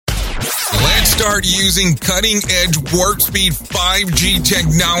Start using cutting-edge warp-speed 5G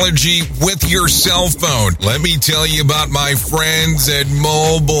technology with your cell phone. Let me tell you about my friends at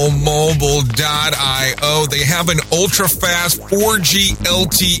mobilemobile.io. They have an ultra-fast 4G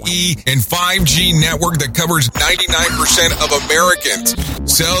LTE and 5G network that covers 99% of Americans.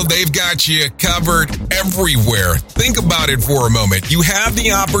 So they've got you covered everywhere. Think about it for a moment. You have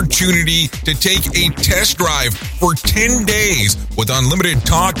the opportunity to take a test drive for 10 days with unlimited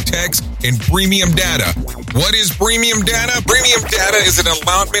talk, text, and premium data. What is premium data? Premium data is an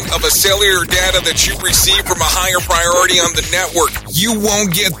allotment of a cellular data that you receive from a higher priority on the network. You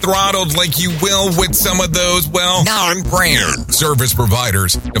won't get throttled like you will with some of those, non-brand service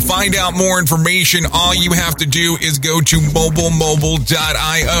providers. To find out more information, all you have to do is go to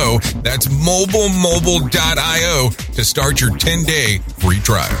mobilemobile.io. That's mobilemobile.io to start your 10-day free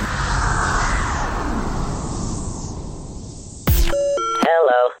trial.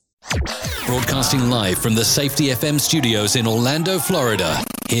 Hello. Broadcasting live from the Safety FM studios in Orlando, Florida.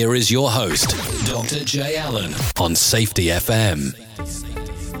 Here is your host, Dr. Jay Allen on Safety FM.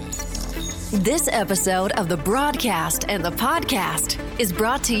 This episode of the broadcast and the podcast is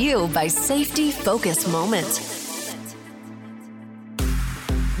brought to you by Safety Focus Moment.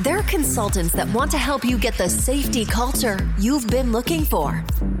 They're consultants that want to help you get the safety culture you've been looking for.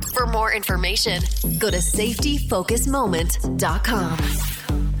 For more information, go to safetyfocusmoment.com.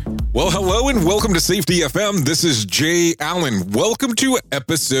 Well, hello and welcome to Safety FM. This is Jay Allen. Welcome to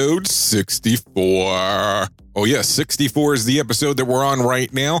episode 64. Oh, yes, 64 is the episode that we're on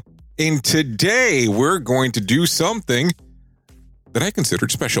right now. And today we're going to do something that I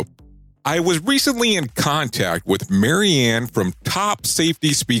considered special. I was recently in contact with Marianne from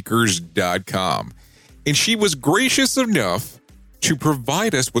TopSafetySpeakers.com, and she was gracious enough to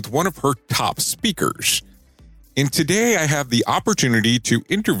provide us with one of her top speakers. And today I have the opportunity to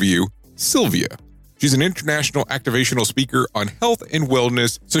interview Sylvia. She's an international activational speaker on health and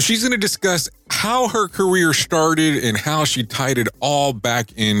wellness. So she's going to discuss how her career started and how she tied it all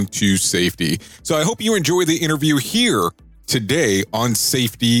back into safety. So I hope you enjoy the interview here today on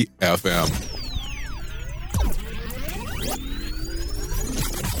Safety FM.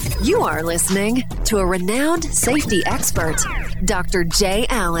 You are listening to a renowned safety expert, Dr. Jay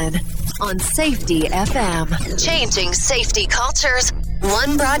Allen, on Safety FM. Changing safety cultures,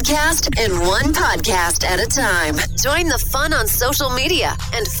 one broadcast and one podcast at a time. Join the fun on social media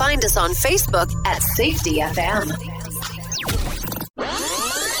and find us on Facebook at Safety FM.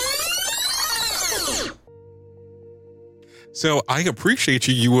 So I appreciate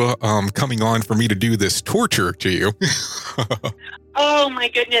you coming on for me to do this torture to you. Oh, my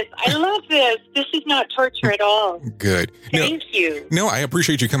goodness. I love this. This is not torture at all. Good. Thank you. No, I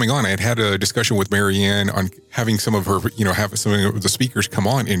appreciate you coming on. I had a discussion with Marianne on having some of her, have some of the speakers come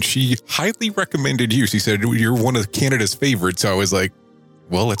on, and she highly recommended you. She said, you're one of Canada's favorites. So I was like,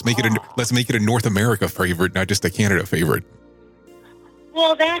 well, let's make it a North America favorite, not just a Canada favorite.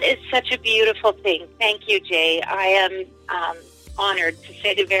 Well, that is such a beautiful thing. Thank you, Jay. I am honored, to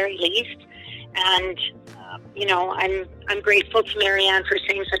say the very least. And, I'm grateful to Marianne for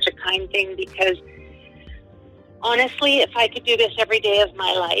saying such a kind thing, because honestly, if I could do this every day of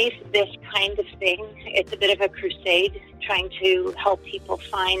my life, this kind of thing, it's a bit of a crusade, trying to help people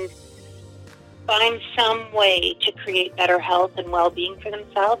find some way to create better health and well-being for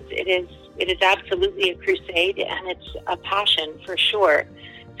themselves. It is absolutely a crusade, and it's a passion for sure.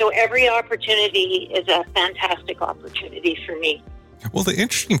 So every opportunity is a fantastic opportunity for me. Well, the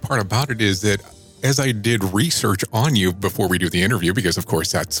interesting part about it is that as I did research on you before we do the interview, because of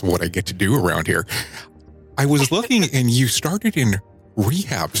course that's what I get to do around here, I was looking and you started in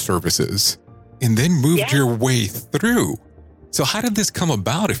rehab services and then moved your way through. So how did this come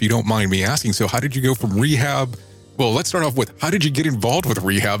about, if you don't mind me asking? So how did you go from rehab? Well, let's start off with, how did you get involved with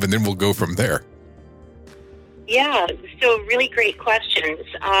rehab, and then we'll go from there. Yeah, so really great questions.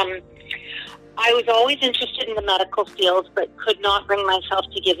 I was always interested in the medical field, but could not bring myself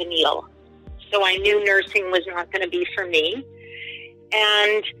to give a needle. So I knew nursing was not going to be for me.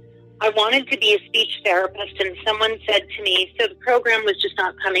 And I wanted to be a speech therapist, and someone said to me, so the program was just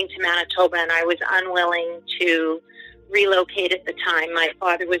not coming to Manitoba, and I was unwilling to relocate at the time. My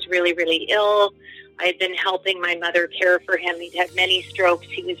father was really, really ill. I had been helping my mother care for him. He'd had many strokes.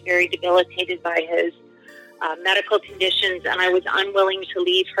 He was very debilitated by his medical conditions, and I was unwilling to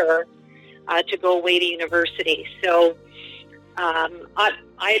leave her to go away to university. So I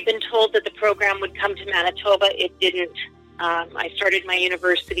had been told that the program would come to Manitoba. It didn't. I started my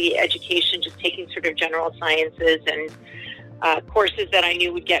university education just taking sort of general sciences, and courses that I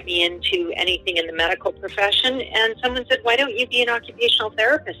knew would get me into anything in the medical profession. And someone said, why don't you be an occupational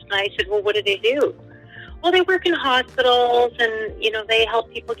therapist? And I said, well, what do they do? Well, they work in hospitals and, they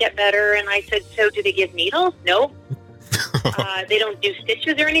help people get better. And I said, so do they give needles? No. They don't do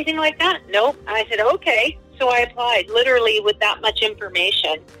stitches or anything like that? No. I said, okay. So I applied literally with that much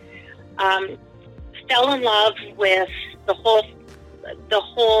information. Fell in love with the whole,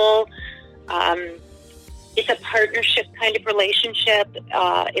 it's a partnership kind of relationship.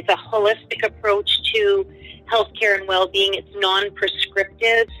 It's a holistic approach to healthcare and well-being. It's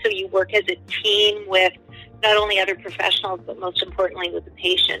non-prescriptive, so you work as a team with not only other professionals, but most importantly with the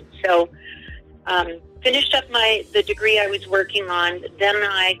patient. So finished up the degree I was working on. Then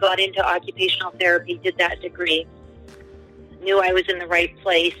I got into occupational therapy, did that degree. Knew I was in the right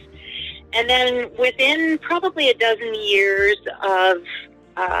place. And then within probably a dozen years of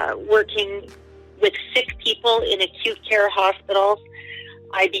working with sick people in acute care hospitals,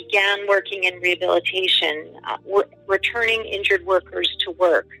 I began working in rehabilitation, returning injured workers to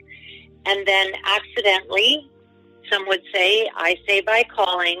work. And then accidentally, some would say, I say by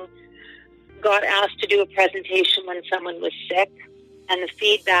calling, got asked to do a presentation when someone was sick. And the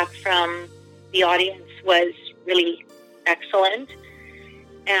feedback from the audience was really excellent.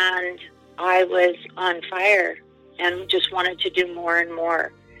 And I was on fire and just wanted to do more and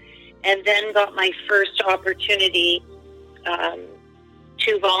more. And then got my first opportunity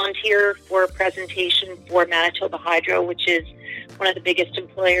to volunteer for a presentation for Manitoba Hydro, which is one of the biggest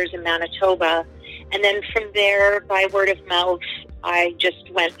employers in Manitoba. And then from there, by word of mouth, I just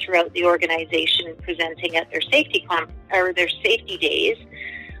went throughout the organization presenting at their their safety days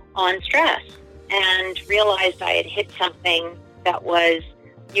on stress, and realized I had hit something that was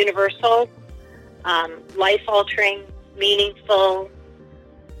universal, life-altering, meaningful,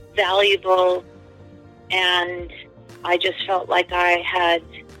 valuable, and I just felt like I had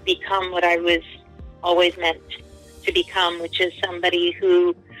become what I was always meant to become, which is somebody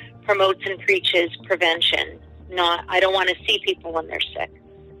who promotes and preaches prevention. I don't want to see people when they're sick.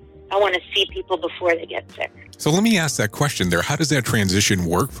 I want to see people before they get sick. So let me ask that question there. How does that transition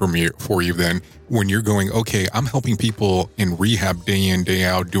work for you then when you're going, okay, I'm helping people in rehab day in, day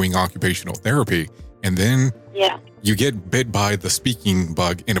out doing occupational therapy, and then you get bit by the speaking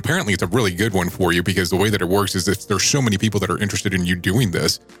bug, and apparently it's a really good one for you, because the way that it works is if there's so many people that are interested in you doing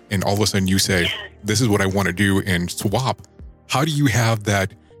this, and all of a sudden you say, this is what I want to do, and swap. How do you have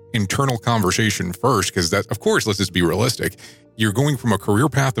that internal conversation first? Because that, of course, let's just be realistic. You're going from a career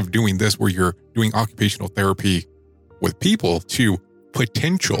path of doing this where you're doing occupational therapy with people to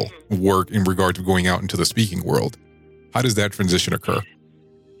potential work in regard to going out into the speaking world. How does that transition occur?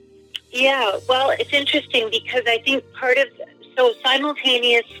 Yeah, well, it's interesting because I think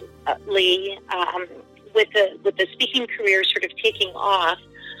simultaneously with the speaking career sort of taking off,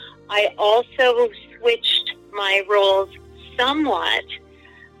 I also switched my roles somewhat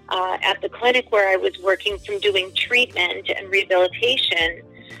at the clinic where I was working, from doing treatment and rehabilitation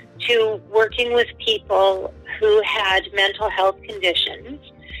to working with people who had mental health conditions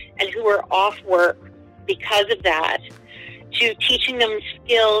and who were off work because of that, to teaching them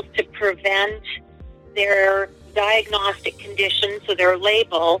skills to prevent their diagnostic condition, so their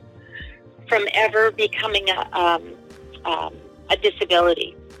label, from ever becoming a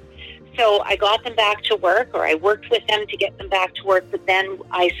disability. So I got them back to work, or I worked with them to get them back to work, but then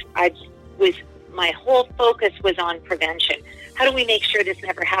my whole focus was on prevention. How do we make sure this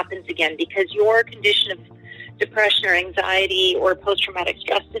never happens again? Because your condition of depression or anxiety or post-traumatic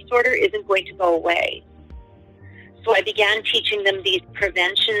stress disorder isn't going to go away. So I began teaching them these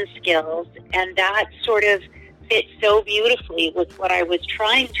prevention skills, and that sort of fit so beautifully with what I was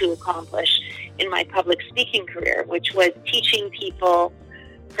trying to accomplish in my public speaking career, which was teaching people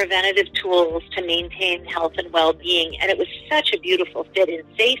preventative tools to maintain health and well-being. And it was such a beautiful fit in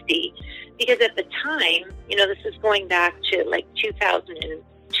safety, because at the time, this is going back to like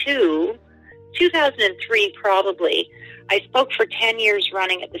 2002, 2003 probably, I spoke for 10 years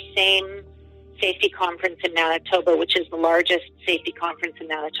running at the same safety conference in Manitoba, which is the largest safety conference in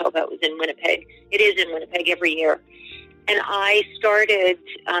Manitoba. It was in Winnipeg. It is in Winnipeg every year. And I started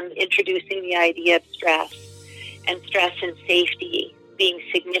introducing the idea of stress and safety being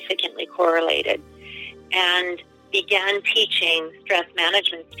significantly correlated, and began teaching stress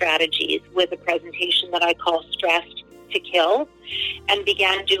management strategies with a presentation that I call Stressed to Kill, and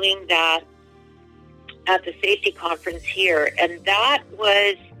began doing that at the safety conference here. And that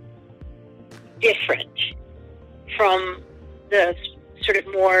was different from the sort of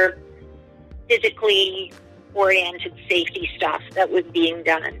more physically oriented safety stuff that was being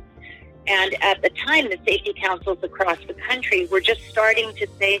done. And at the time, the safety councils across the country were just starting to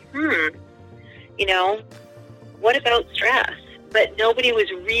say, what about stress? But nobody was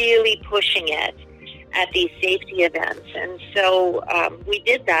really pushing it at these safety events. And so we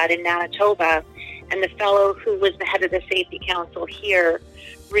did that in Manitoba. And the fellow who was the head of the safety council here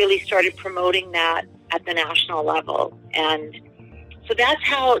really started promoting that at the national level. And so that's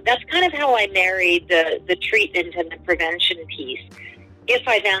kind of how I married the treatment and the prevention piece, if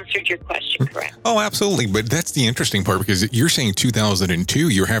I've answered your question correctly. Oh, absolutely. But that's the interesting part, because you're saying 2002,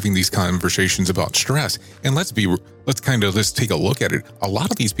 you're having these conversations about stress. And let's take a look at it. A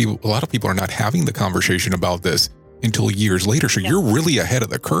lot of people are not having the conversation about this until years later. So you're really ahead of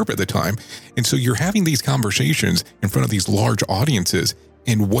the curve at the time. And so you're having these conversations in front of these large audiences.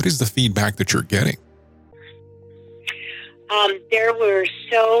 And what is the feedback that you're getting? There were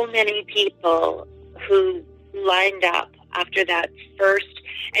so many people who lined up after that first,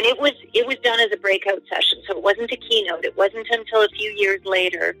 and it was done as a breakout session, so it wasn't a keynote. It wasn't until a few years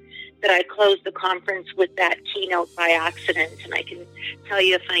later that I closed the conference with that keynote by accident. And I can tell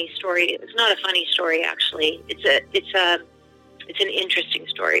you a funny story. It's not a funny story, actually. It's an interesting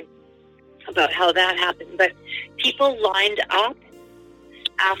story about how that happened. But people lined up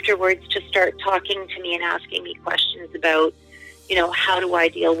afterwards to start talking to me and asking me questions about, how do I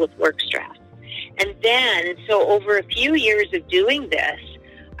deal with work stress? And then, so over a few years of doing this,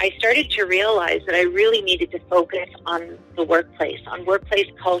 I started to realize that I really needed to focus on the workplace, on workplace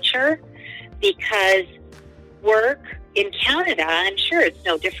culture, because work in Canada, I'm sure it's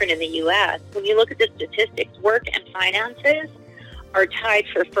no different in the U.S., when you look at the statistics, work and finances are tied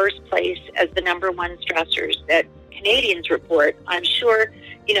for first place as the number one stressors that Canadians report. I'm sure,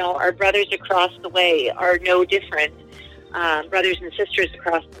 our brothers across the way are no different, brothers and sisters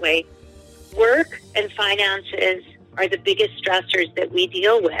across the way. Work and finances are the biggest stressors that we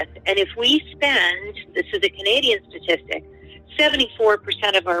deal with. And if we spend, this is a Canadian statistic,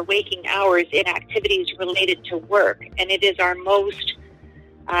 74% of our waking hours in activities related to work, and it is our most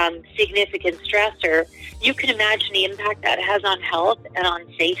significant stressor, you can imagine the impact that has on health and on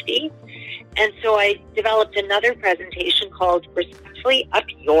safety. And so I developed another presentation called Respectfully Up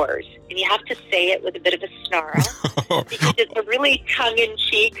Yours. And you have to say it with a bit of a snarl because it's a really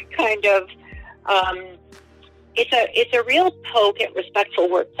tongue-in-cheek kind of, it's a real poke at respectful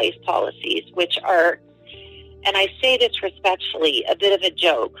workplace policies, which are, and I say this respectfully, a bit of a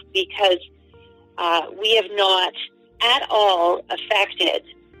joke, because we have not at all affected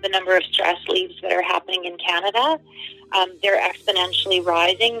the number of stress leaves that are happening in Canada. They're exponentially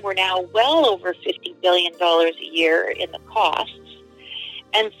rising. We're now well over $50 billion a year in the costs.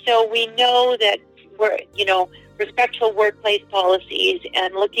 And so we know that respectful workplace policies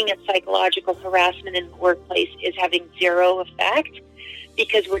and looking at psychological harassment in the workplace is having zero effect,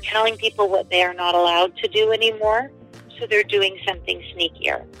 because we're telling people what they are not allowed to do anymore. So they're doing something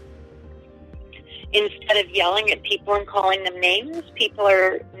sneakier. Instead of yelling at people and calling them names, people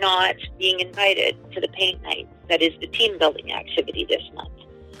are not being invited to the paint night. That is the team building activity this month.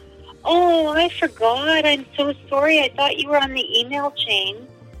 Oh, I forgot. I'm so sorry. I thought you were on the email chain.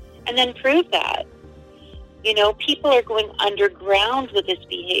 And then prove that. People are going underground with this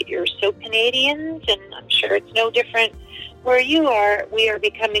behavior. So Canadians, and I'm sure it's no different where you are, we are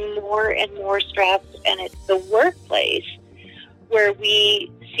becoming more and more stressed. And it's the workplace where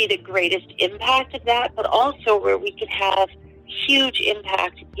we see the greatest impact of that, but also where we could have huge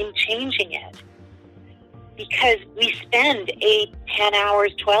impact in changing it. Because we spend 8, 10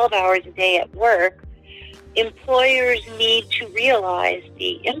 hours, 12 hours a day at work, employers need to realize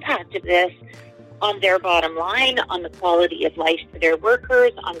the impact of this on their bottom line, on the quality of life for their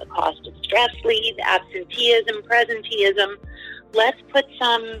workers, on the cost of stress leave, absenteeism, presenteeism. Let's put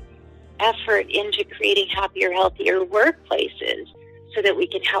some effort into creating happier, healthier workplaces so that we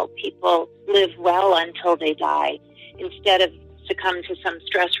can help people live well until they die, instead of succumb to some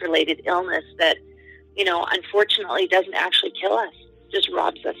stress-related illness that, unfortunately doesn't actually kill us, just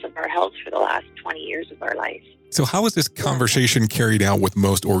robs us of our health for the last 20 years of our life. So how is this conversation carried out with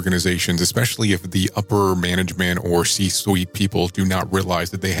most organizations, especially if the upper management or C-suite people do not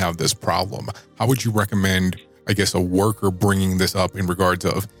realize that they have this problem? How would you recommend, a worker bringing this up in regards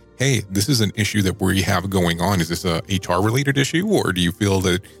of, hey, this is an issue that we have going on. Is this a HR-related issue, or do you feel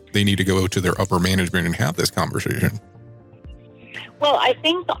that they need to go to their upper management and have this conversation? Well, I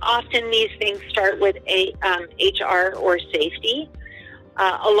think often these things start with HR or safety.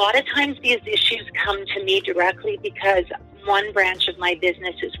 A lot of times these issues come to me directly because one branch of my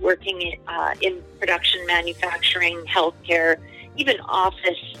business is working in production, manufacturing, healthcare, even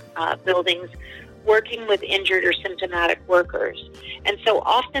office buildings, working with injured or symptomatic workers. And so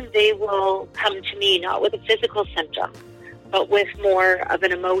often they will come to me not with a physical symptom, but with more of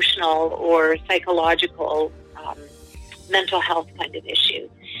an emotional or psychological mental health kind of issue.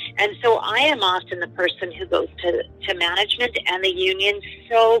 And so I am often the person who goes to management and the union.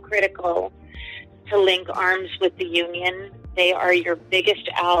 So critical to link arms with the union. They are your biggest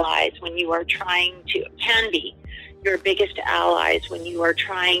allies when you are can be your biggest allies when you are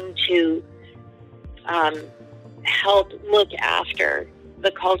trying to help look after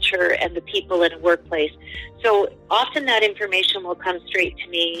the culture and the people in a workplace. So often that information will come straight to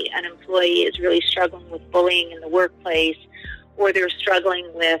me. An employee is really struggling with bullying in the workplace, or they're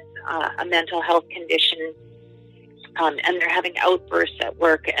struggling with a mental health condition, and they're having outbursts at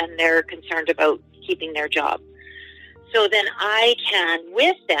work, and they're concerned about keeping their job. So then I can,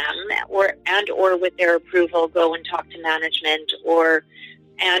 with them or with their approval, go and talk to management or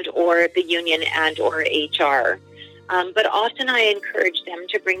the union or HR. But often I encourage them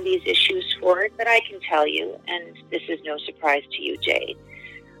to bring these issues forward. But I can tell you, and this is no surprise to you, Jay,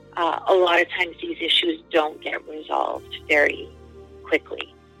 a lot of times these issues don't get resolved very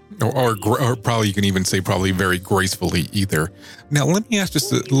quickly. Or probably you can even say probably very gracefully either. Now let me ask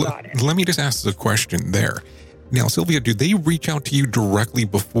let me just ask the question there. Now, Sylvia, do they reach out to you directly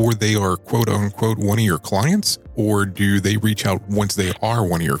before they are quote unquote one of your clients, or do they reach out once they are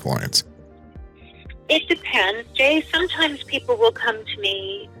one of your clients? It depends, Jay. Sometimes people will come to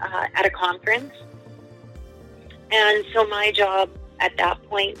me at a conference, and so my job at that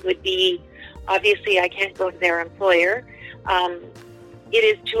point would be, obviously I can't go to their employer. It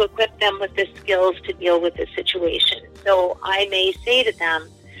is to equip them with the skills to deal with the situation. So I may say to them,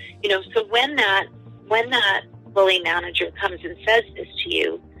 so when that bully manager comes and says this to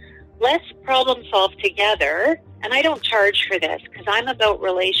you, let's problem solve together. And I don't charge for this because I'm about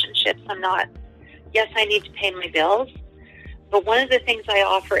relationships. Yes, I need to pay my bills. But one of the things I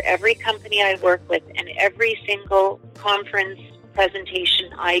offer every company I work with, and every single conference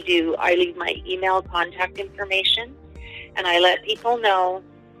presentation I do, I leave my email contact information, and I let people know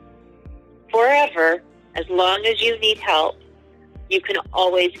forever, as long as you need help, you can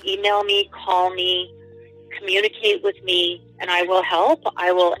always email me, call me, communicate with me, and I will help.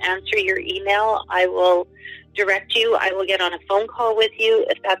 I will answer your email. I will direct you. I will get on a phone call with you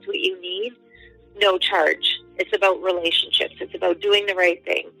if that's what you need. No charge. It's about relationships. It's about doing the right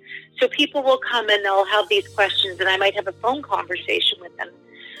thing. So people will come and they'll have these questions, and I might have a phone conversation with them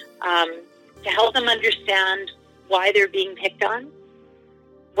to help them understand why they're being picked on,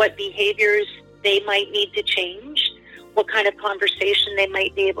 what behaviors they might need to change, what kind of conversation they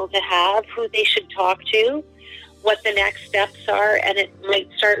might be able to have, who they should talk to, what the next steps are. And it might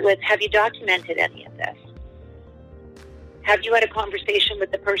start with, have you documented any of this? Have you had a conversation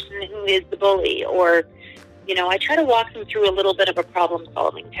with the person who is the bully? Or, I try to walk them through a little bit of a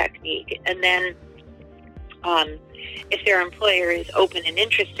problem-solving technique. And then if their employer is open and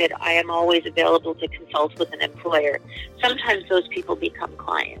interested, I am always available to consult with an employer. Sometimes those people become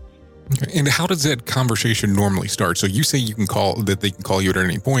clients. Okay. And how does that conversation normally start? So you say they can call you at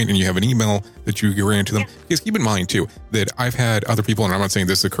any point, and you have an email that you grant to them. Yeah. Because keep in mind too, that I've had other people, and I'm not saying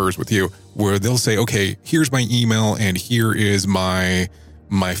this occurs with you, where they'll say, okay, here's my email and here is my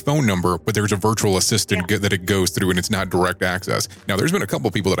phone number, but there's a virtual assistant that it goes through, and it's not direct access. Now, there's been a couple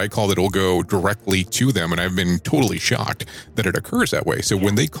of people that I call that will go directly to them, and I've been totally shocked that it occurs that way. So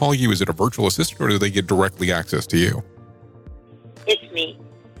when they call you, is it a virtual assistant, or do they get directly access to you? It's me.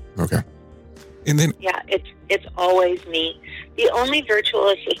 Okay. And then it's always me. The only virtual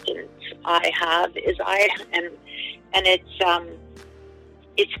assistant I have is and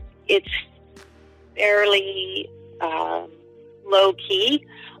it's fairly low key.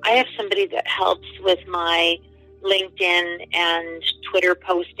 I have somebody that helps with my LinkedIn and Twitter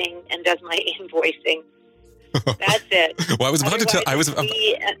posting and does my invoicing. That's it. Well, I was about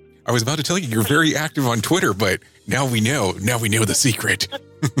to tell you you're very active on Twitter, but now we know the secret.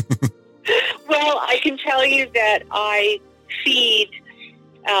 Well, I can tell you that I feed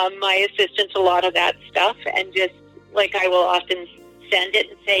my assistants a lot of that stuff, and just like I will often send it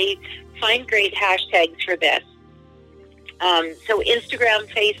and say, find great hashtags for this. So Instagram,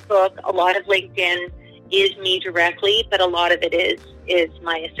 Facebook, a lot of LinkedIn is me directly, but a lot of it is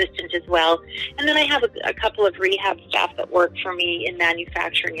my assistant as well. And then I have a couple of rehab staff that work for me in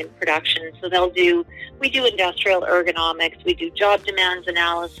manufacturing and production. So we do industrial ergonomics, we do job demands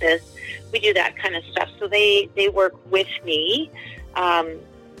analysis, we do that kind of stuff. So they work with me.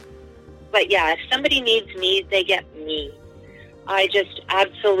 But yeah, if somebody needs me, they get me. I just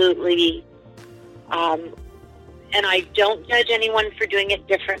absolutely And I don't judge anyone for doing it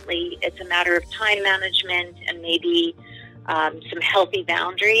differently. It's a matter of time management and maybe some healthy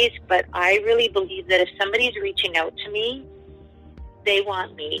boundaries. But I really believe that if somebody's reaching out to me, they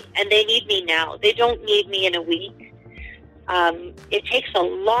want me and they need me now. They don't need me in a week. It takes a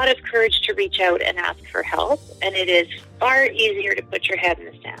lot of courage to reach out and ask for help, and it is far easier to put your head in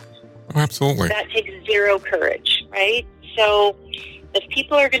the sand. Oh, absolutely. That takes zero courage, right? So if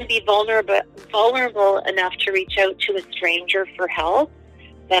people are going to be vulnerable enough to reach out to a stranger for help,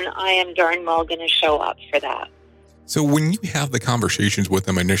 then I am darn well going to show up for that. So when you have the conversations with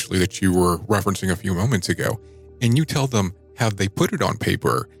them initially that you were referencing a few moments ago, and you tell them, have they put it on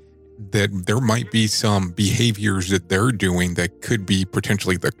paper that there might be some behaviors that they're doing that could be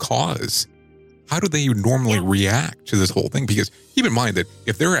potentially the cause, how do they normally react to this whole thing? Because keep in mind that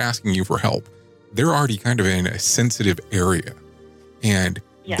if they're asking you for help, they're already kind of in a sensitive area and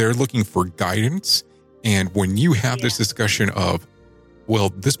they're looking for guidance. And when you have this discussion of, well,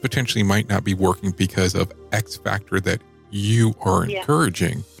 this potentially might not be working because of X factor that you are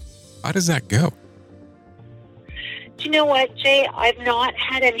encouraging, how does that go? Do you know what, Jay? I've not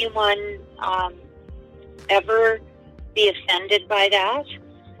had anyone ever be offended by that.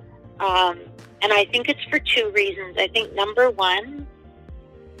 And I think it's for two reasons. I think number one,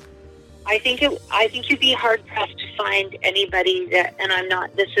 I think you'd be hard pressed to find anybody that, and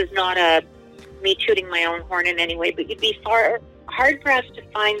this is not me tooting my own horn in any way, but you'd be hard pressed to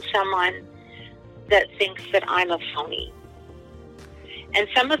find someone that thinks that I'm a phony. And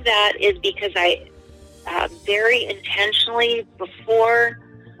some of that is because I very intentionally, before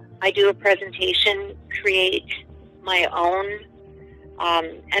I do a presentation, create my own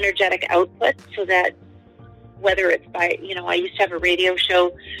energetic output so that whether it's by, I used to have a radio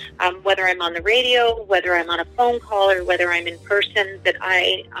show, whether I'm on the radio, whether I'm on a phone call, or whether I'm in person, that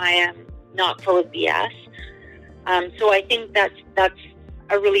I am not full of BS. So I think that's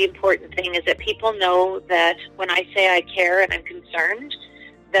a really important thing, is that people know that when I say I care and I'm concerned,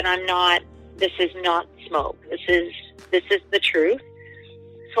 that this is not smoke. This is the truth.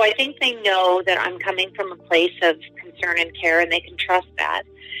 So I think they know that I'm coming from a place of concern and care, and they can trust that.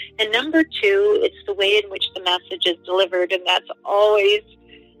 And number two, it's the way in which the message is delivered, and that's always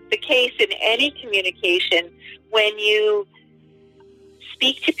the case in any communication. When you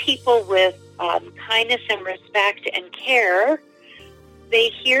speak to people with kindness and respect and care, they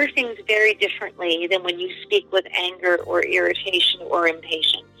hear things very differently than when you speak with anger or irritation or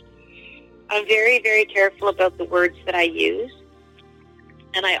impatience. I'm very, very careful about the words that I use,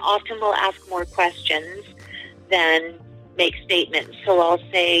 and I often will ask more questions than make statements. So I'll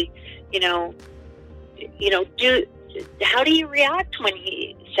say, how do you react when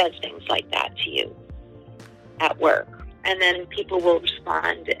he says things like that to you at work? And then people will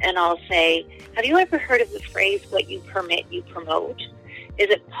respond, and I'll say, have you ever heard of the phrase, what you permit, you promote? Is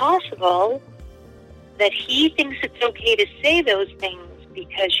it possible that he thinks it's okay to say those things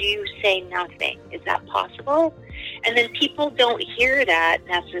because you say nothing? Is that possible? And then people don't hear that.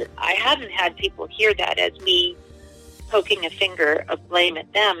 I haven't had people hear that as me poking a finger of blame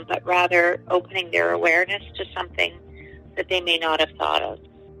at them, but rather opening their awareness to something that they may not have thought of.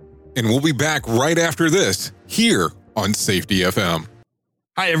 And we'll be back right after this here on Safety FM.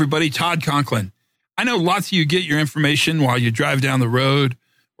 Hi, everybody. Todd Conklin. I know lots of you get your information while you drive down the road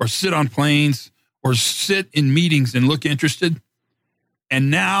or sit on planes or sit in meetings and look interested. And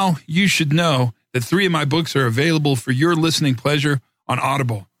now you should know that 3 of my books are available for your listening pleasure on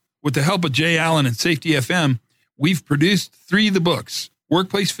Audible. With the help of Jay Allen and Safety FM, we've produced 3 of the books: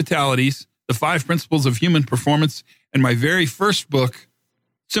 Workplace Fatalities, The 5 Principles of Human Performance, and my very first book,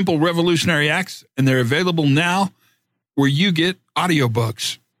 Simple Revolutionary Acts, and they're available now where you get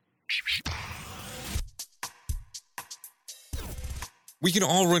audiobooks. We can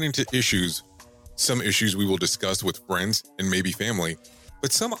all run into issues. Some issues we will discuss with friends and maybe family,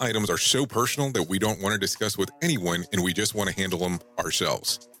 but some items are so personal that we don't want to discuss with anyone and we just want to handle them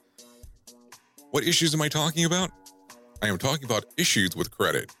ourselves. What issues am I talking about? I am talking about issues with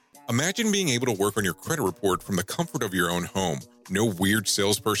credit. Imagine being able to work on your credit report from the comfort of your own home. No weird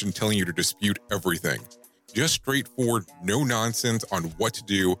salesperson telling you to dispute everything. Just straightforward, no nonsense on what to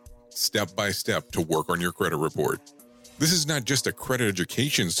do step by step to work on your credit report. This is not just a credit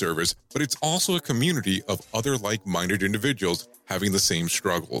education service, but it's also a community of other like-minded individuals having the same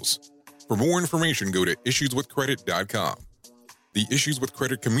struggles. For more information, go to issueswithcredit.com. The Issues with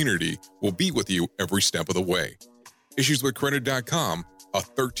Credit community will be with you every step of the way. Issueswithcredit.com, a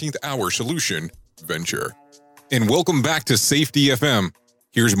 13th hour solution venture. And welcome back to Safety FM.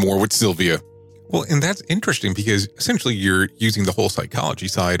 Here's more with Sylvia. Well, and that's interesting because essentially you're using the whole psychology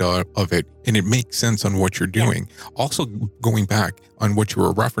side of it, and it makes sense on what you're doing. Yeah. Also, going back on what you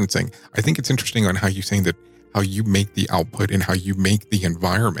were referencing, I think it's interesting on how you're saying that how you make the output and how you make the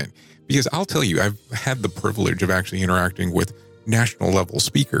environment. Because I'll tell you, I've had the privilege of actually interacting with national level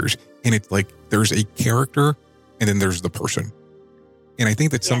speakers, and it's like there's a character and then there's the person. And I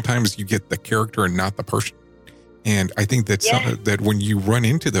think that sometimes you get the character and not the person. And I think that that when you run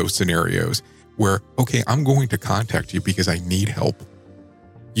into those scenarios where, okay, I'm going to contact you because I need help,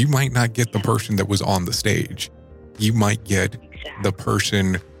 you might not get the person that was on the stage. You might get the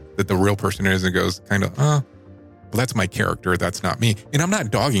person that the real person is and goes kind of, well, that's my character. That's not me. And I'm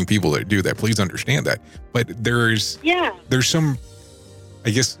not dogging people that do that. Please understand that. But there's some, I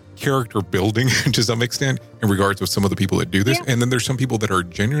guess, character building to some extent in regards with some of the people that do this. Yeah. And then there's some people that are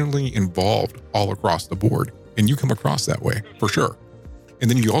genuinely involved all across the board. And you come across that way for sure. And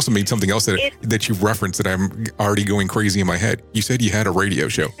then you also made something else that you referenced that I'm already going crazy in my head. You said you had a radio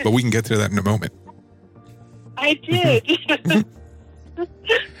show, but we can get to that in a moment. I did.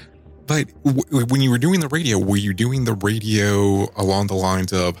 But when you were doing the radio, were you doing the radio along the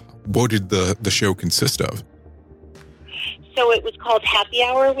lines of what did the show consist of? So it was called Happy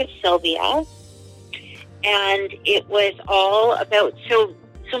Hour with Sylvia. And it was all about, so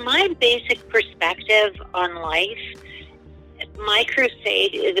my basic perspective on life, my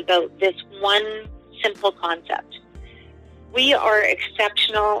crusade is about this one simple concept. We are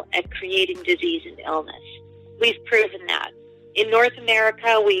exceptional at creating disease and illness. We've proven that. In North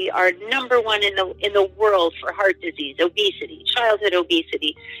America, we are number one in the world for heart disease, obesity, childhood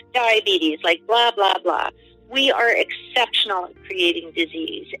obesity, diabetes, like blah, blah, blah. We are exceptional at creating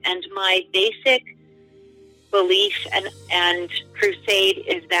disease. And my basic belief and crusade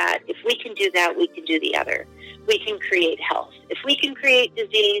is that if we can do that, we can do the other. We can create health. If we can create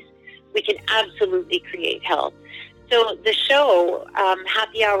disease, we can absolutely create health. So the show,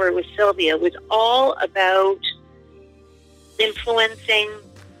 Happy Hour with Sylvia, was all about influencing,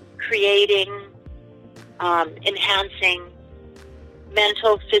 creating, enhancing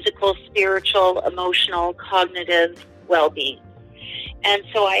mental, physical, spiritual, emotional, cognitive well-being. And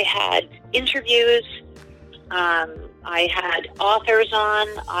so I had interviews, I had authors on,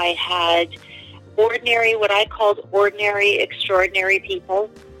 I had what I called ordinary, extraordinary people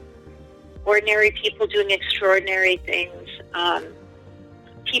doing extraordinary things,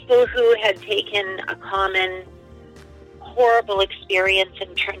 people who had taken a common horrible experience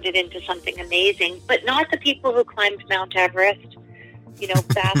and turned it into something amazing, but not the people who climbed Mount Everest,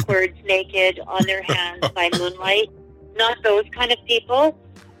 backwards, naked, on their hands by moonlight. Not those kind of people,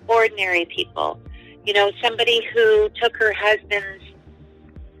 ordinary people. Somebody who took her husband's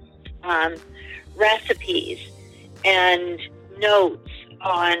recipes and notes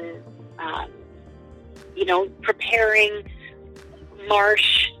on, preparing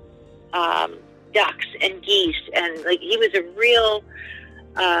marsh ducks and geese, and he was a real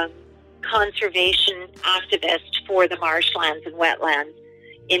conservation activist for the marshlands and wetlands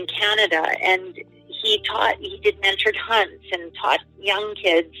in Canada, and he did mentored hunts and taught young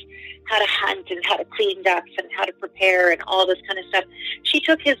kids how to hunt and how to clean ducks and how to prepare and all this kind of stuff. She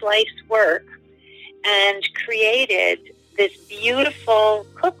took his life's work and created this beautiful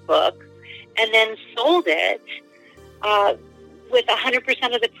cookbook and then sold it with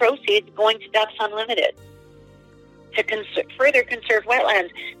 100% of the proceeds going to Ducks Unlimited to further conserve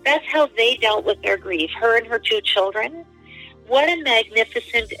wetlands. That's how they dealt with their grief, her and her two children. What a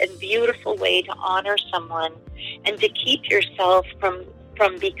magnificent and beautiful way to honor someone and to keep yourself from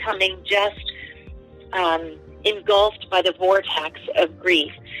becoming just engulfed by the vortex of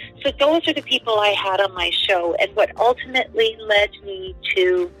grief. So those are the people I had on my show. And what ultimately led me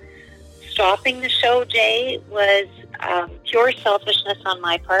to stopping the show, Jay, was pure selfishness on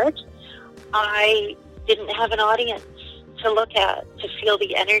my part. I didn't have an audience to look at, to feel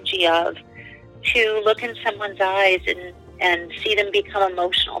the energy of, to look in someone's eyes and see them become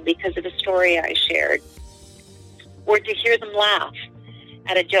emotional because of a story I shared, or to hear them laugh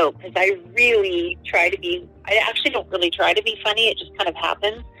at a joke, because I actually don't really try to be funny, it just kind of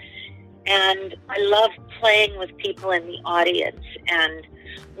happens. And I love playing with people in the audience and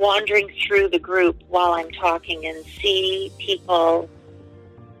wandering through the group while I'm talking and see people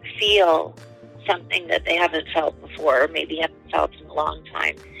feel something that they haven't felt before, or maybe haven't felt in a long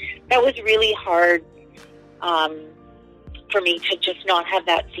time. That was really hard for me to just not have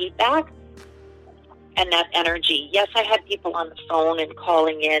that feedback and that energy. Yes, I had people on the phone and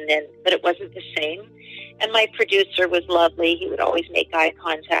calling in, but it wasn't the same. And my producer was lovely. He would always make eye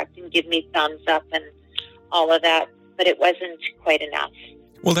contact and give me thumbs up and all of that, but it wasn't quite enough.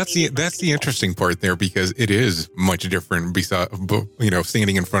 Well, that's the interesting part there, because it is much different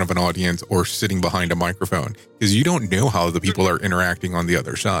standing in front of an audience or sitting behind a microphone, because you don't know how the people are interacting on the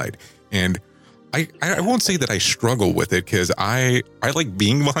other side. And I won't say that I struggle with it, because I like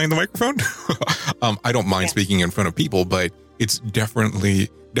being behind the microphone. I don't mind speaking in front of people, but it's definitely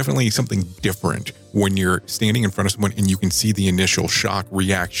something different when you're standing in front of someone and you can see the initial shock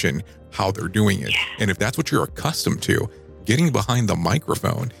reaction, how they're doing it. And if that's what you're accustomed to, getting behind the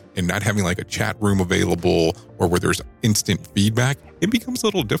microphone and not having like a chat room available or where there's instant feedback, it becomes a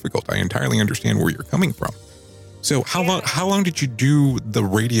little difficult. I entirely understand where you're coming from. So how long did you do the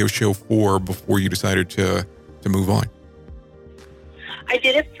radio show for before you decided to move on? I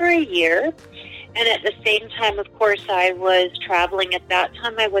did it for a year. And at the same time, of course, I was traveling. At that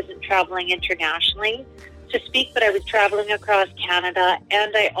time, I wasn't traveling internationally to speak, but I was traveling across Canada.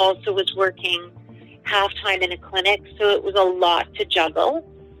 And I also was working half-time in a clinic, so it was a lot to juggle.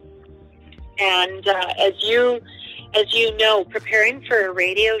 And as you know, preparing for a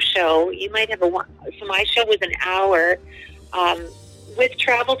radio show, you might have so my show was an hour with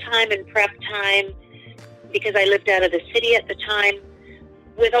travel time and prep time, because I lived out of the city at the time.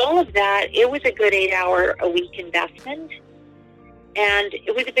 With all of that, it was a good 8-hour-a-week investment, and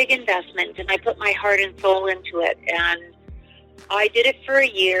it was a big investment, and I put my heart and soul into it, and I did it for a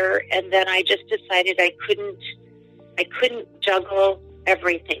year, and then I just decided I couldn't juggle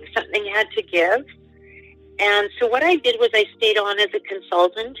everything. Something had to give. And so what I did was I stayed on as a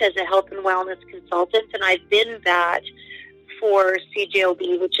consultant, as a health and wellness consultant, and I've been that for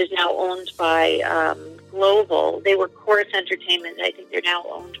CJOB, which is now owned by Global. They were Chorus Entertainment. I think they're now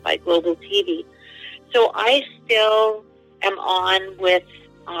owned by Global TV. So I still am on with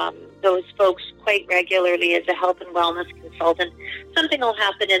those folks quite regularly as a health and wellness consultant. Something will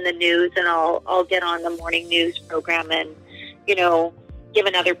happen in the news, and I'll get on the morning news program and, give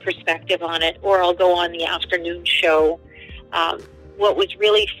another perspective on it, or I'll go on the afternoon show. What was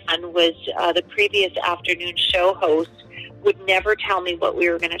really fun was the previous afternoon show host would never tell me what we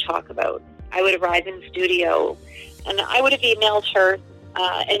were going to talk about. I would arrive in studio, and I would have emailed her,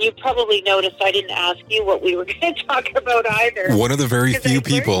 and you probably noticed I didn't ask you what we were going to talk about either. One of the very few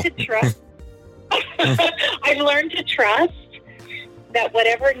people. I've learned to trust that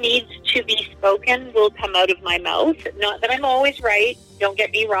whatever needs to be spoken will come out of my mouth. Not that I'm always right, don't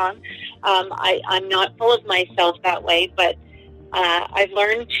get me wrong. I'm not full of myself that way, but I've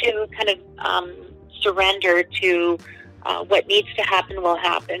learned to kind of surrender to what needs to happen will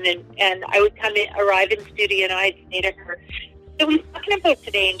happen. And I would arrive in studio, and I'd say to her, "So we're talking about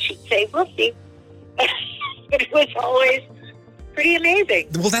today?" And she'd say, "We'll see." But it was always pretty amazing.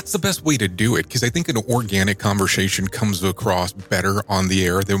 Well, that's the best way to do it, because I think an organic conversation comes across better on the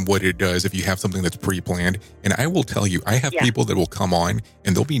air than what it does if you have something that's pre-planned. And I will tell you, I have people that will come on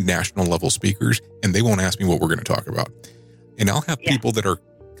and they'll be national level speakers, and they won't ask me what we're going to talk about. And I'll have people that are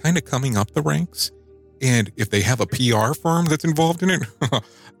kind of coming up the ranks, and if they have a PR firm that's involved in it,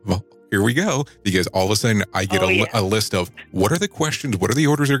 well, here we go, because all of a sudden I get a list of what are the questions, what are the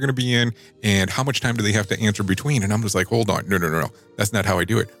orders they're going to be in, and how much time do they have to answer between. And I'm just like, hold on, no, that's not how I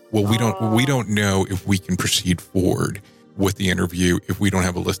do it. Well, we don't know if we can proceed forward with the interview if we don't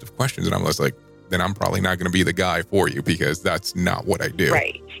have a list of questions. And I'm just like, then I'm probably not going to be the guy for you, because that's not what I do.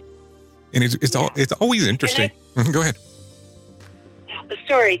 Right. And it's always interesting. Go ahead.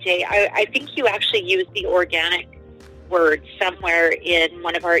 Sorry, Jay. I think you actually used the organic word somewhere in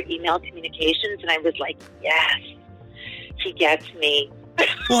one of our email communications, and I was like, yes, he gets me.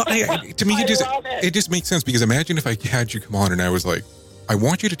 Well, to me, it just makes sense, because imagine if I had you come on and I was like, I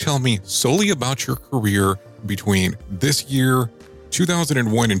want you to tell me solely about your career between this year,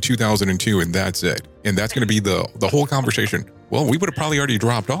 2001 and 2002, and that's it. And that's going to be the whole conversation. Well, we would have probably already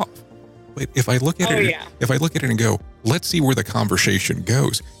dropped off. But if I look at it and go, let's see where the conversation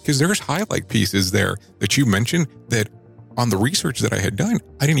goes, because there's highlight pieces there that you mentioned that on the research that I had done,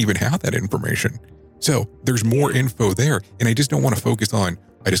 I didn't even have that information. So there's more info there. And I just only want to focus on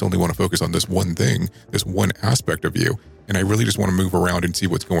this one thing, this one aspect of you. And I really just want to move around and see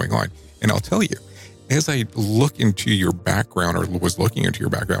what's going on. And I'll tell you, as I look into your background, or was looking into your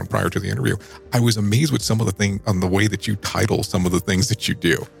background prior to the interview, I was amazed with some of the thing on the way that you title some of the things that you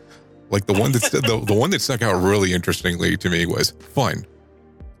do. Like the one the one that stuck out really interestingly to me was fun.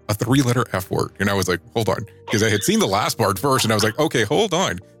 A 3-letter F word. And I was like, hold on. Because I had seen the last part first, and I was like, okay, hold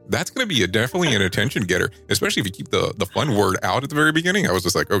on. That's going to be definitely an attention getter, especially if you keep the fun word out at the very beginning. I was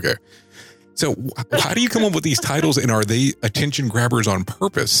just like, okay. So how do you come up with these titles, and are they attention grabbers on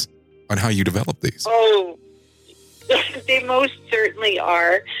purpose on how you develop these? Oh, they most certainly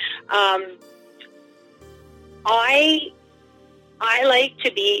are. I like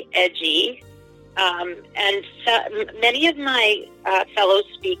to be edgy, and many of my fellow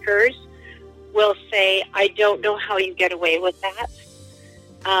speakers will say, I don't know how you get away with that.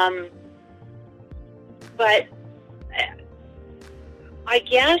 But I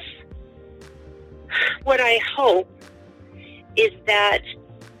guess what I hope is that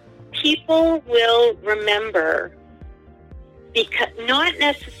people will remember, because not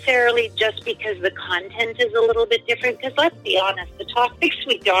necessarily just because the content is a little bit different, because let's be honest, the topics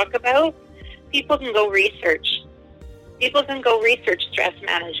we talk about, people can go research. People can go research stress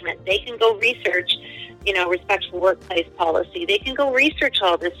management. They can go research, respectful workplace policy. They can go research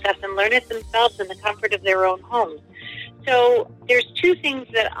all this stuff and learn it themselves in the comfort of their own homes. So there's two things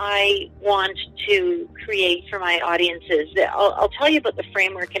that I want to create for my audiences. I'll tell you about the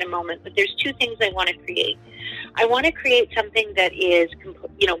framework in a moment, but there's two things I want to create. I want to create something that is,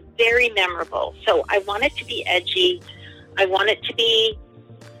 very memorable. So I want it to be edgy. I want it to be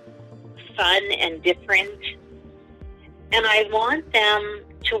fun and different. And I want them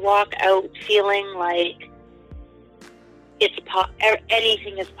to walk out feeling like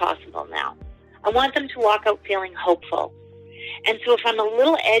anything is possible now. I want them to walk out feeling hopeful. And so if I'm a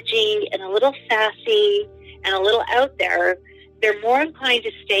little edgy and a little sassy and a little out there, they're more inclined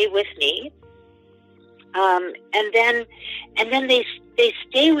to stay with me. And then they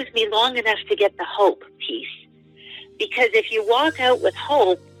stay with me long enough to get the hope piece. Because if you walk out with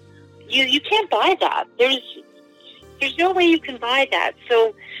hope, you can't buy that. There's no way you can buy that.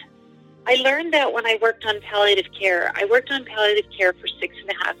 So I learned that when I worked on palliative care. I worked on palliative care for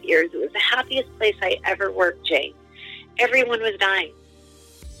 6.5 years. It was the happiest place I ever worked, Jay. Everyone was dying.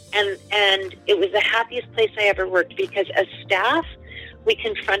 And it was the happiest place I ever worked because as staff, we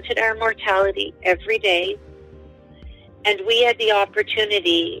confronted our mortality every day. And we had the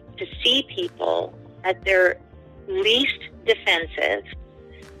opportunity to see people at their least defensive.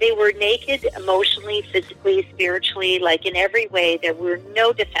 They were naked emotionally, physically, spiritually, like in every way. There were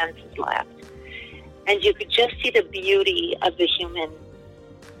no defenses left. And you could just see the beauty of the human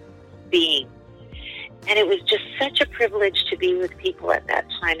being. And it was just such a privilege to be with people at that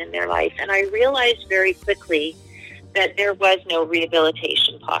time in their life. And I realized very quickly that there was no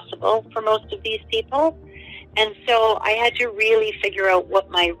rehabilitation possible for most of these people. And so I had to really figure out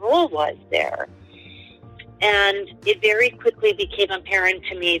what my role was there. And it very quickly became apparent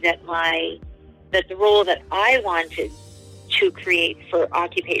to me that the role that I wanted to create for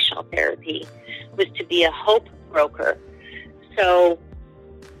occupational therapy was to be a hope broker. So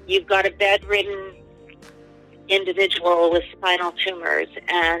you've got a bedridden individual with spinal tumors,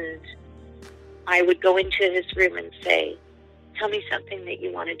 and I would go into his room and say, tell me something that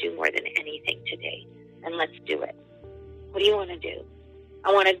you want to do more than anything today, and let's do it. What do you want to do?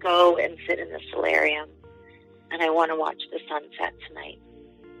 I want to go and sit in the solarium, and I want to watch the sunset tonight.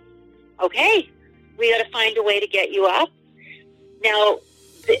 Okay, we got to find a way to get you up. Now,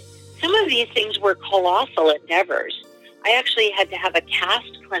 some of these things were colossal endeavors. I actually had to have a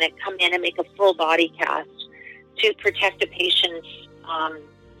cast clinic come in and make a full body cast to protect a patient's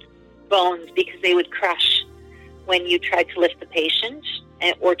bones because they would crush when you tried to lift the patient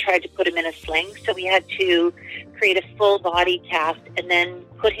or tried to put him in a sling. So we had to create a full body cast and then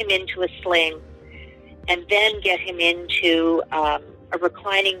put him into a sling and then get him into a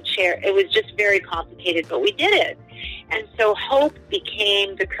reclining chair. It was just very complicated, but we did it. And so hope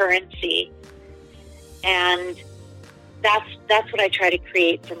became the currency. And that's what I try to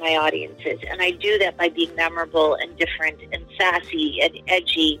create for my audiences. And I do that by being memorable and different and sassy and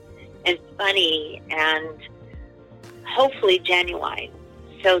edgy and funny and hopefully genuine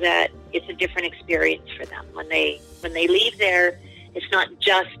so that it's a different experience for them. When they leave there, it's not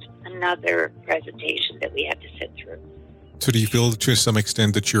just another presentation that we have to sit through. So do you feel to some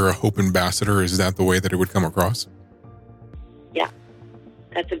extent that you're a hope ambassador? Is that the way that it would come across? Yeah,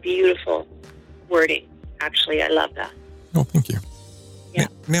 that's a beautiful wording. Actually, I love that. Oh, thank you. Yeah.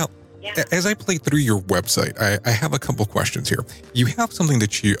 Now, as I play through your website, I have a couple questions here. You have something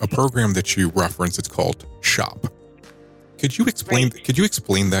a program that you reference. It's called SHOP. Could you explain? Right. Could you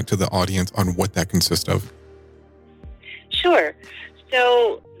explain that to the audience on what that consists of? Sure.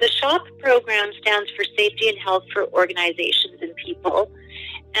 So the SHOP program stands for Safety and Health for Organizations and People,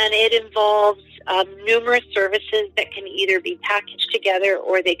 and it involves numerous services that can either be packaged together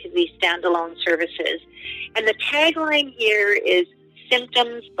or they can be standalone services. And the tagline here is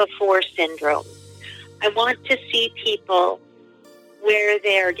symptoms before syndrome. I want to see people where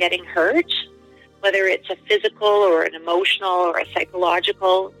they are getting hurt, whether it's a physical or an emotional or a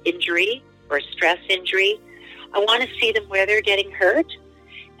psychological injury or a stress injury. I want to see them where they're getting hurt.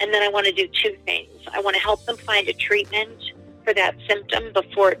 And then I want to do two things. I want to help them find a treatment for that symptom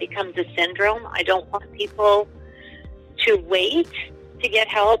before it becomes a syndrome. I don't want people to wait to get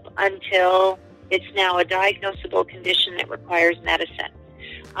help until it's now a diagnosable condition that requires medicine.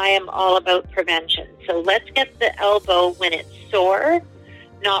 I am all about prevention. So let's get the elbow when it's sore,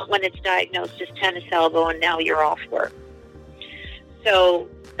 not when it's diagnosed as tennis elbow and now you're off work. So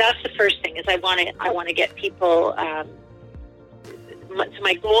that's the first thing, is I want to get people. So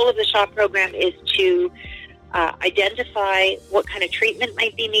my goal of the SHOP program is to identify what kind of treatment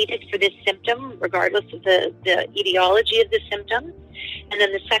might be needed for this symptom, regardless of the etiology of the symptom. And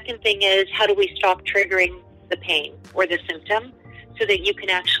then the second thing is, how do we stop triggering the pain or the symptom so that you can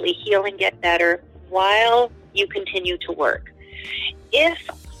actually heal and get better while you continue to work? If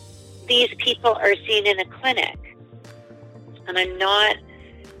these people are seen in a clinic, and I'm not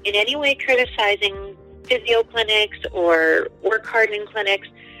in any way criticizing physio clinics or work hardening clinics,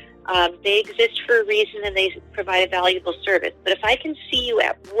 they exist for a reason and they provide a valuable service. But if I can see you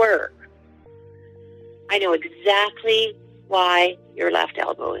at work, I know exactly why your left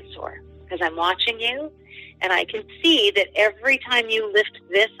elbow is sore, because I'm watching you and I can see that every time you lift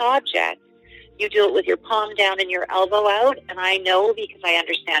this object, you do it with your palm down and your elbow out, and I know, because I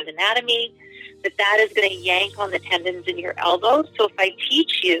understand anatomy, that is going to yank on the tendons in your elbow. So if I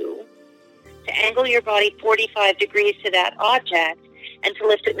teach you to angle your body 45 degrees to that object and to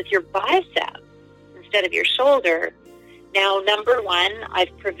lift it with your bicep instead of your shoulder, now, number one,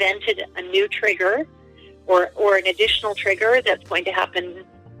 I've prevented a new trigger or an additional trigger that's going to happen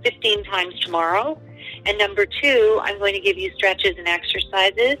 15 times tomorrow. And number two, I'm going to give you stretches and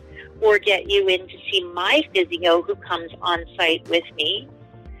exercises or get you in to see my physio who comes on site with me.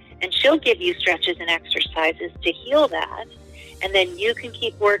 And she'll give you stretches and exercises to heal that. And then you can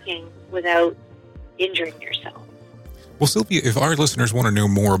keep working without injuring yourself. Well, Sylvia, if our listeners want to know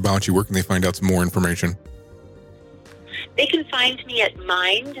more about you, where can they find out some more information? They can find me at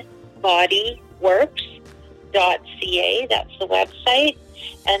mindbodyworks.ca. That's the website.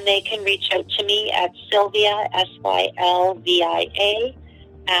 And they can reach out to me at Sylvia, Sylvia,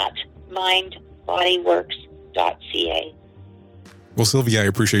 at mindbodyworks.ca. Well, Sylvia, I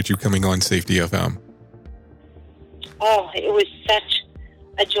appreciate you coming on Safety FM. Oh, it was such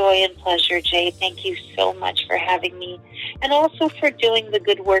a joy and pleasure, Jay. Thank you so much for having me, and also for doing the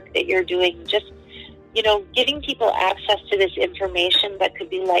good work that you're doing. Just, giving people access to this information that could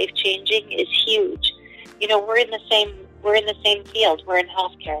be life-changing is huge. We're in the same field. We're in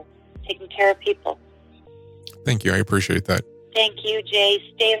healthcare, taking care of people. Thank you. I appreciate that. Thank you, Jay.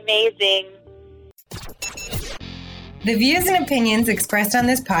 Stay amazing. The views and opinions expressed on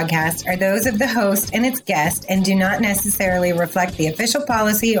this podcast are those of the host and its guest and do not necessarily reflect the official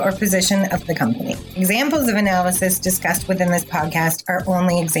policy or position of the company. Examples of analysis discussed within this podcast are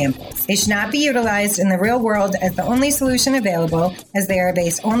only examples. They should not be utilized in the real world as the only solution available, as they are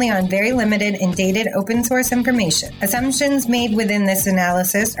based only on very limited and dated open source information. Assumptions made within this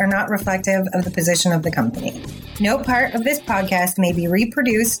analysis are not reflective of the position of the company. No part of this podcast may be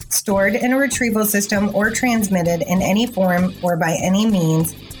reproduced, stored in a retrieval system, or transmitted in any form or by any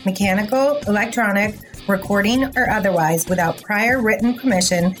means, mechanical, electronic, recording, or otherwise, without prior written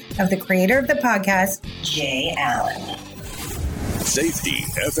permission of the creator of the podcast, Jay Allen.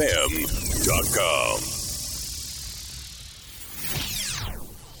 SafetyFM.com.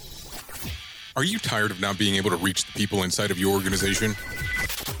 Are you tired of not being able to reach the people inside of your organization?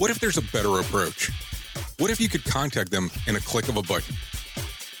 What if there's a better approach? What if you could contact them in a click of a button?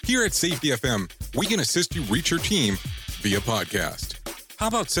 Here at Safety FM, we can assist you reach your team via podcast. How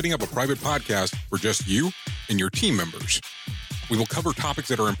about setting up a private podcast for just you and your team members? We will cover topics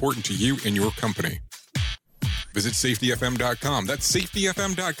that are important to you and your company. Visit safetyfm.com. That's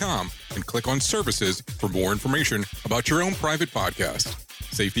safetyfm.com, and click on services for more information about your own private podcast.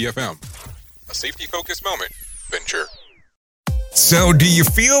 Safety FM, a safety-focused moment venture. So do you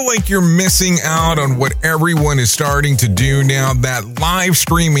feel like you're missing out on what everyone is starting to do now, that live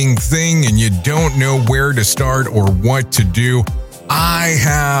streaming thing, and you don't know where to start or what to do? I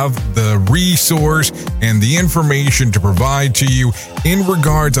have the resource and the information to provide to you in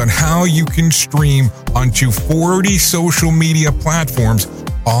regards on how you can stream onto 40 social media platforms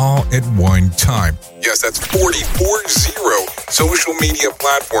all at one time. Yes, that's 40 social media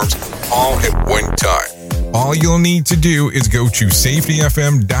platforms all at one time. All you'll need to do is go to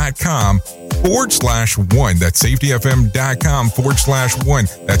safetyfm.com/1. That's safetyfm.com/1.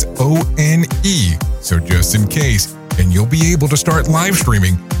 That's ONE. So just in case, and you'll be able to start live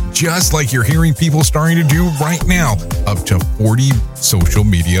streaming just like you're hearing people starting to do right now, up to 40 social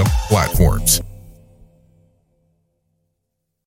media platforms.